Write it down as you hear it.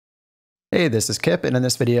Hey, this is Kip, and in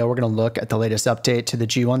this video we're going to look at the latest update to the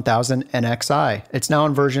G1000 NXi. It's now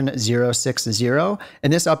in version 0.6.0,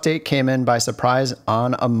 and this update came in by surprise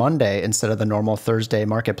on a Monday instead of the normal Thursday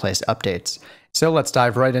Marketplace updates. So let's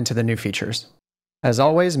dive right into the new features. As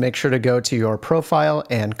always, make sure to go to your profile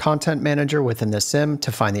and content manager within the sim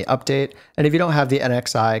to find the update, and if you don't have the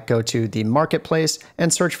NXi, go to the Marketplace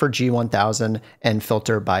and search for G1000 and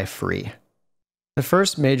filter by free. The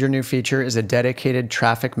first major new feature is a dedicated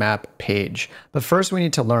traffic map page, but first we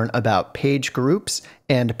need to learn about page groups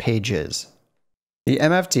and pages. The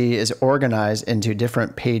MFD is organized into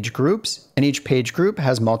different page groups, and each page group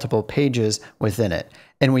has multiple pages within it,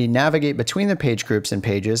 and we navigate between the page groups and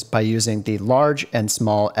pages by using the large and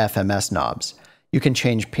small FMS knobs. You can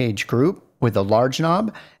change page group with the large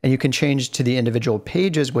knob, and you can change to the individual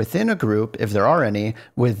pages within a group, if there are any,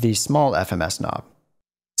 with the small FMS knob.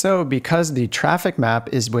 So because the traffic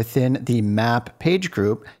map is within the map page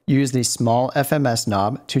group, use the small FMS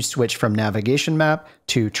knob to switch from navigation map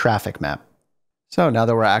to traffic map. So now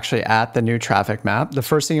that we're actually at the new traffic map, the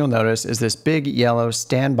first thing you'll notice is this big yellow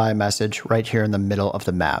standby message right here in the middle of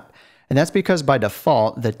the map. And that's because by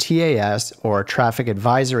default, the TAS, or Traffic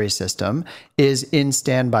Advisory System, is in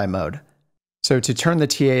standby mode. So to turn the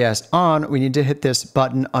TAS on, we need to hit this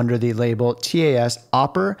button under the label TAS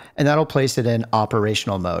Oper, and that'll place it in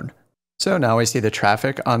operational mode. So now we see the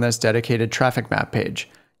traffic on this dedicated traffic map page.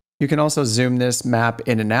 You can also zoom this map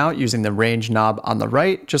in and out using the range knob on the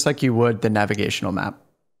right, just like you would the navigational map.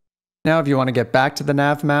 Now, if you want to get back to the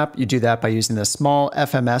nav map, you do that by using the small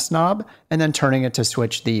FMS knob and then turning it to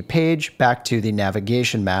switch the page back to the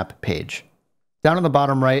navigation map page. Down on the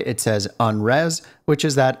bottom right, it says unres, which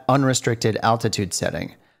is that unrestricted altitude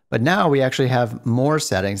setting. But now we actually have more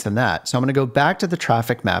settings than that. So I'm going to go back to the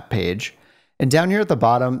traffic map page. And down here at the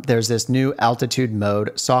bottom, there's this new altitude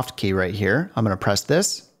mode soft key right here. I'm going to press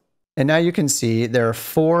this. And now you can see there are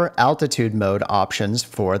 4 altitude mode options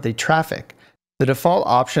for the traffic. The default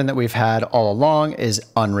option that we've had all along is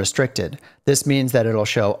unrestricted. This means that it'll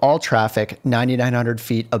show all traffic 9,900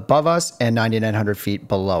 feet above us and 9,900 feet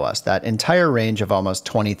below us, that entire range of almost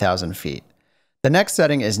 20,000 feet. The next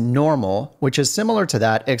setting is normal, which is similar to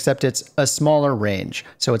that, except it's a smaller range.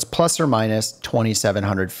 So it's plus or minus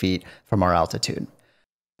 2,700 feet from our altitude.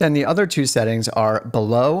 Then the other 2 settings are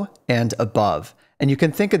below and above. And you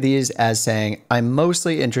can think of these as saying, I'm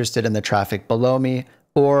mostly interested in the traffic below me,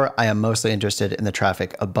 or I am mostly interested in the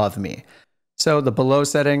traffic above me. So the below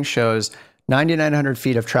setting shows 9,900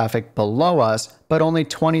 feet of traffic below us, but only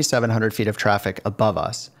 2,700 feet of traffic above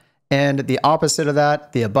us. And the opposite of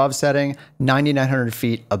that, the above setting, 9,900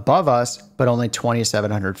 feet above us, but only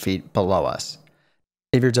 2,700 feet below us.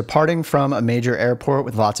 If you're departing from a major airport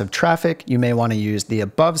with lots of traffic, you may want to use the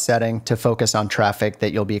above setting to focus on traffic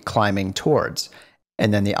that you'll be climbing towards.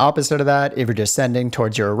 And then the opposite of that, if you're descending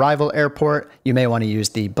towards your arrival airport, you may want to use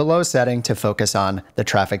the below setting to focus on the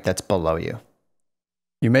traffic that's below you.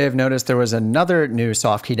 You may have noticed there was another new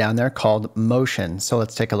soft key down there called motion. So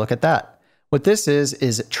let's take a look at that. What this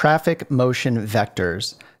is traffic motion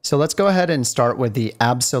vectors. So let's go ahead and start with the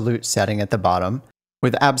absolute setting at the bottom.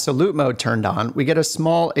 With absolute mode turned on, we get a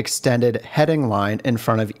small extended heading line in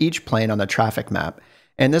front of each plane on the traffic map.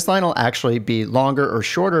 And this line will actually be longer or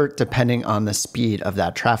shorter depending on the speed of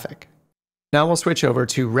that traffic. Now we'll switch over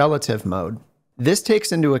to relative mode. This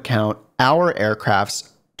takes into account our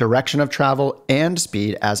aircraft's direction of travel and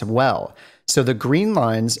speed as well. So the green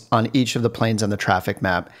lines on each of the planes on the traffic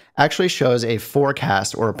map actually shows a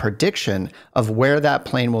forecast or a prediction of where that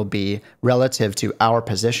plane will be relative to our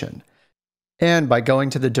position. And by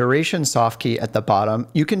going to the duration soft key at the bottom,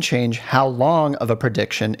 you can change how long of a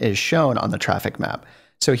prediction is shown on the traffic map.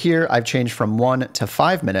 So here I've changed from 1 to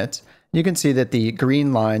 5 minutes. You can see that the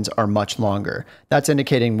green lines are much longer. That's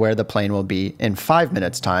indicating where the plane will be in 5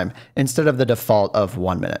 minutes time instead of the default of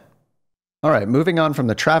 1 minute. All right, moving on from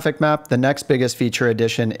the traffic map, the next biggest feature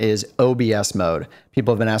addition is OBS Mode.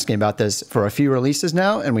 People have been asking about this for a few releases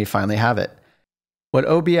now, and we finally have it. What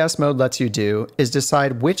OBS Mode lets you do is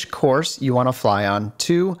decide which course you want to fly on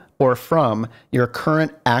to or from your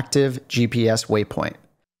current active GPS waypoint.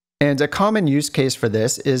 And a common use case for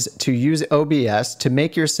this is to use OBS to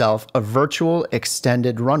make yourself a virtual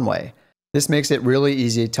extended runway. This makes it really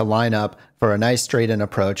easy to line up for a nice straight-in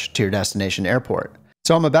approach to your destination airport.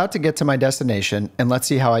 So I'm about to get to my destination, and let's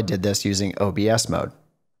see how I did this using OBS Mode.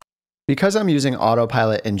 Because I'm using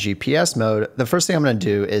autopilot in GPS mode, the first thing I'm going to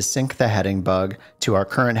do is sync the heading bug to our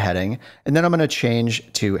current heading, and then I'm going to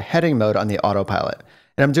change to heading mode on the autopilot.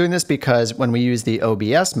 And I'm doing this because when we use the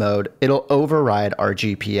OBS mode, it'll override our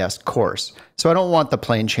GPS course. So I don't want the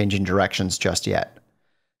plane changing directions just yet.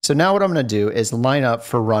 So now what I'm going to do is line up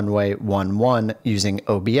for runway 11 using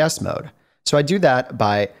OBS mode. So I do that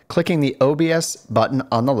by clicking the OBS button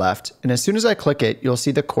on the left, and as soon as I click it, you'll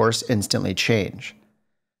see the course instantly change.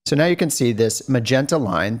 So now you can see this magenta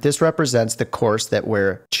line. This represents the course that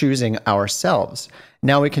we're choosing ourselves.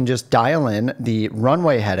 Now we can just dial in the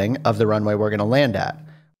runway heading of the runway we're going to land at.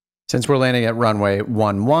 Since we're landing at runway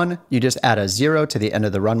 11, you just add a 0 to the end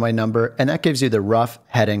of the runway number, and that gives you the rough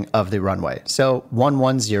heading of the runway. So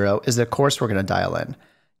 110 is the course we're going to dial in.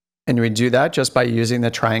 And we do that just by using the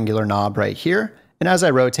triangular knob right here. And as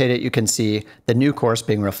I rotate it, you can see the new course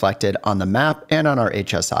being reflected on the map and on our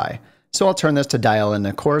HSI. So I'll turn this to dial in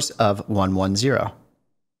the course of 110.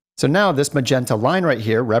 So now this magenta line right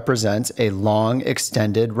here represents a long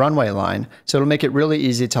extended runway line. So it'll make it really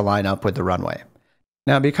easy to line up with the runway.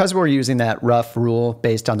 Now, because we're using that rough rule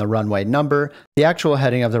based on the runway number, the actual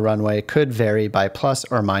heading of the runway could vary by plus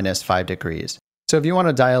or minus 5 degrees. So if you want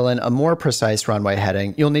to dial in a more precise runway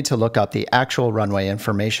heading, you'll need to look up the actual runway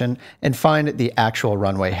information and find the actual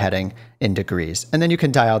runway heading in degrees. And then you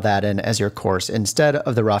can dial that in as your course instead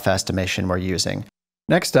of the rough estimation we're using.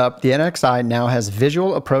 Next up, the NXi now has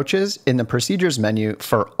visual approaches in the procedures menu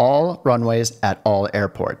for all runways at all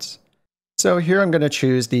airports. So here I'm going to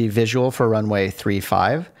choose the visual for runway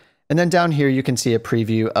 35, and then down here you can see a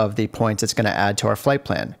preview of the points it's going to add to our flight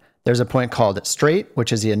plan. There's a point called straight,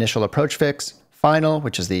 which is the initial approach fix, final,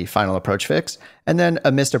 which is the final approach fix, and then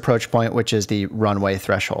a missed approach point, which is the runway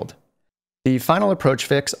threshold. The final approach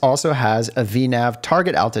fix also has a VNAV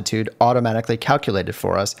target altitude automatically calculated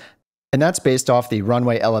for us, and that's based off the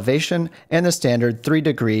runway elevation and the standard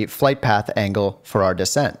 3-degree flight path angle for our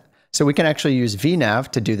descent. So we can actually use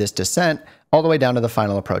VNAV to do this descent all the way down to the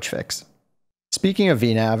final approach fix. Speaking of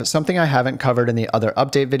VNAV, something I haven't covered in the other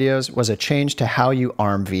update videos was a change to how you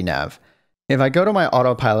arm VNAV. If I go to my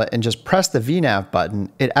autopilot and just press the VNAV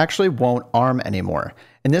button, it actually won't arm anymore.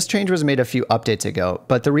 And this change was made a few updates ago,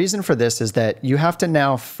 but the reason for this is that you have to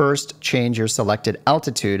now first change your selected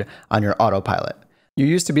altitude on your autopilot. You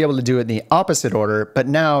used to be able to do it in the opposite order, but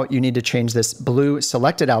now you need to change this blue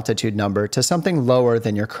selected altitude number to something lower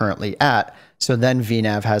than you're currently at, so then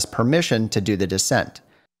VNAV has permission to do the descent.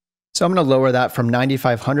 So I'm going to lower that from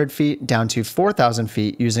 9,500 feet down to 4,000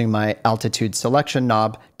 feet using my altitude selection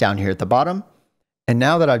knob down here at the bottom. And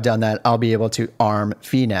now that I've done that, I'll be able to arm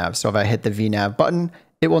VNAV. So if I hit the VNAV button,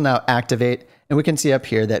 it will now activate, and we can see up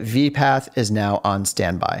here that VPath is now on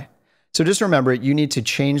standby. So just remember, you need to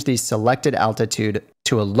change the selected altitude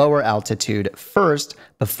to a lower altitude first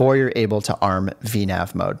before you're able to arm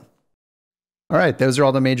VNAV mode. All right, those are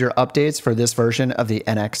all the major updates for this version of the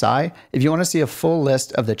NXi. If you want to see a full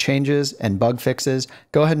list of the changes and bug fixes,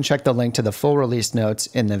 go ahead and check the link to the full release notes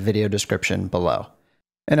in the video description below.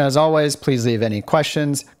 And as always, please leave any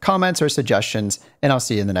questions, comments, or suggestions, and I'll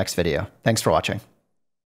see you in the next video. Thanks for watching.